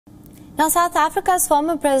Now, South Africa's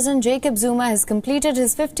former President Jacob Zuma has completed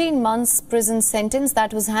his 15 months prison sentence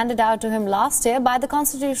that was handed out to him last year by the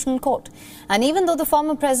Constitutional Court. And even though the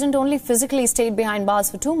former president only physically stayed behind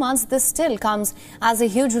bars for 2 months, this still comes as a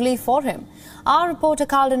huge relief for him. Our reporter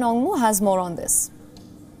Carlton Ongmu has more on this.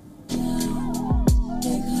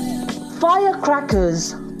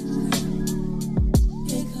 Firecrackers,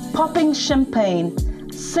 popping champagne,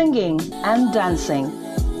 singing and dancing.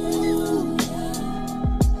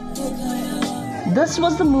 This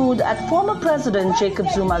was the mood at former President Jacob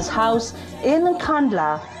Zuma's house in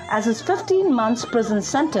Nkandla as his 15 months prison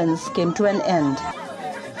sentence came to an end.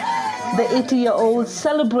 The 80-year-old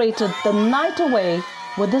celebrated the night away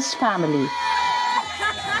with his family.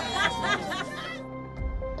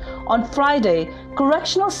 On Friday,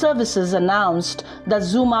 Correctional Services announced that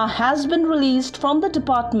Zuma has been released from the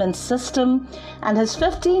department's system and his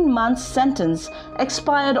 15-month sentence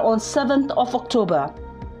expired on 7th of October.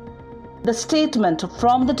 The statement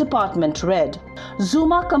from the department read,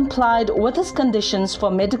 Zuma complied with his conditions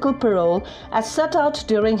for medical parole as set out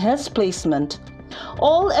during his placement.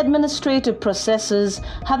 All administrative processes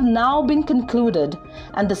have now been concluded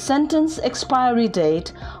and the sentence expiry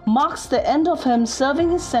date marks the end of him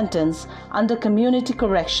serving his sentence under community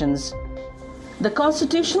corrections. The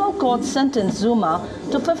Constitutional Court sentenced Zuma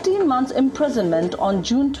to 15 months imprisonment on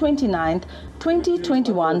June 29,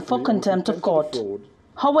 2021 for contempt of court.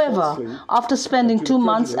 However, after spending 2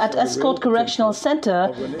 months at Escort Correctional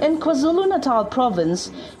Center in KwaZulu-Natal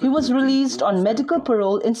province, he was released on medical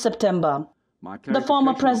parole in September. The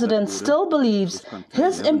former president still believes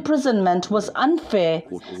his imprisonment was unfair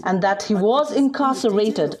and that he was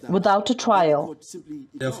incarcerated without a trial.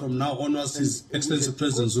 From now onwards, His Excellency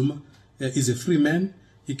President Zuma is a free man.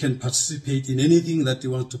 He can participate in anything that he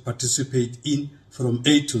wants to participate in from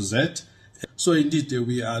A to Z. So indeed,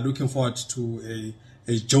 we are looking forward to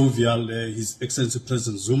a jovial His Excellency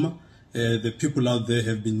President Zuma. The people out there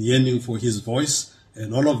have been yearning for his voice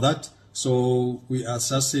and all of that. So we are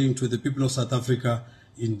just saying to the people of South Africa,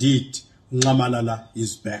 indeed, Ngamalala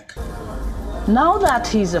is back. Now that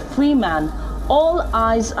he's a free man, all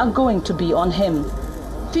eyes are going to be on him.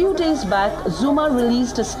 Few days back, Zuma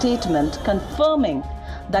released a statement confirming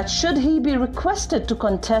that should he be requested to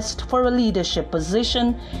contest for a leadership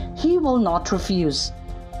position, he will not refuse.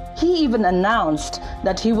 He even announced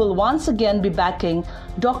that he will once again be backing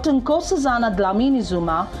Dr. Nkosazana Dlamini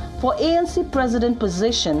Zuma for ANC president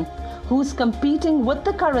position, who is competing with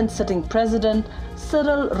the current sitting president,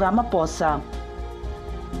 Cyril Ramaphosa.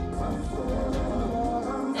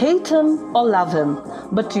 Hate him or love him,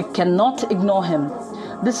 but you cannot ignore him.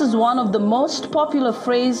 This is one of the most popular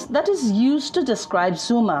phrases that is used to describe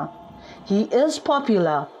Zuma. He is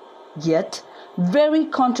popular, yet very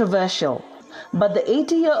controversial. But the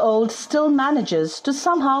 80-year-old still manages to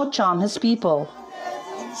somehow charm his people.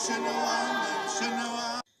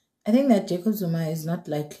 I think that Jacob Zuma is not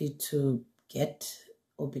likely to get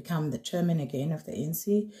or become the chairman again of the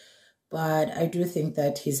ANC, but I do think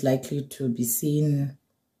that he's likely to be seen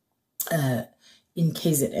in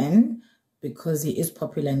KZN because he is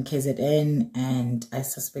popular in KZN, and I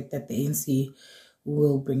suspect that the ANC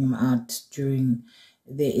will bring him out during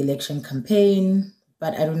the election campaign.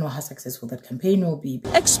 But I don't know how successful that campaign will be.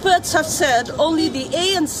 Experts have said only the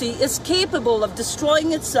ANC is capable of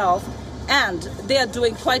destroying itself, and they are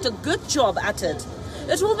doing quite a good job at it.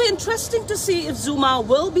 It will be interesting to see if Zuma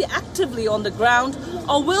will be actively on the ground,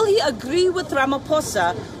 or will he agree with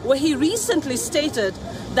Ramaphosa, where he recently stated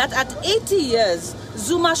that at 80 years,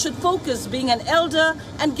 Zuma should focus being an elder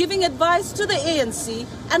and giving advice to the ANC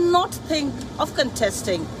and not think of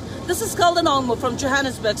contesting. This is Carlton Ongmu from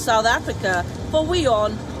Johannesburg, South Africa for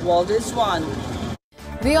WION World is One.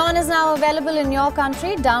 WION is now available in your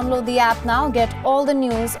country. Download the app now. Get all the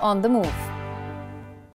news on the move.